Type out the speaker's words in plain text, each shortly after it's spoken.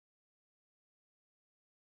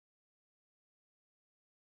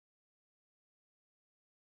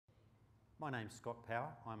My name's Scott Power.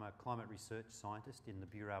 I'm a climate research scientist in the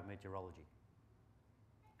Bureau of Meteorology.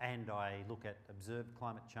 And I look at observed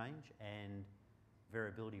climate change and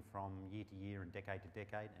variability from year to year and decade to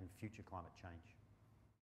decade and future climate change.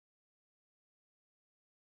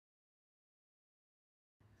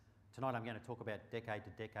 Tonight I'm going to talk about decade to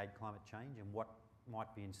decade climate change and what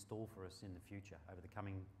might be in store for us in the future over the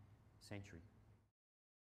coming century.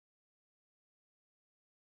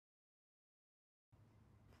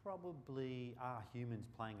 Probably are humans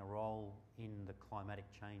playing a role in the climatic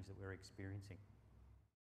change that we're experiencing?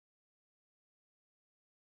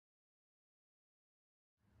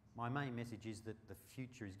 My main message is that the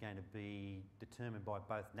future is going to be determined by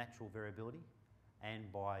both natural variability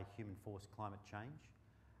and by human-forced climate change,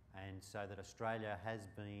 and so that Australia has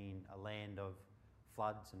been a land of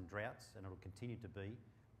floods and droughts, and it will continue to be,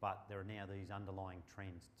 but there are now these underlying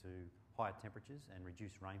trends to higher temperatures and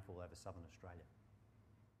reduced rainfall over southern Australia.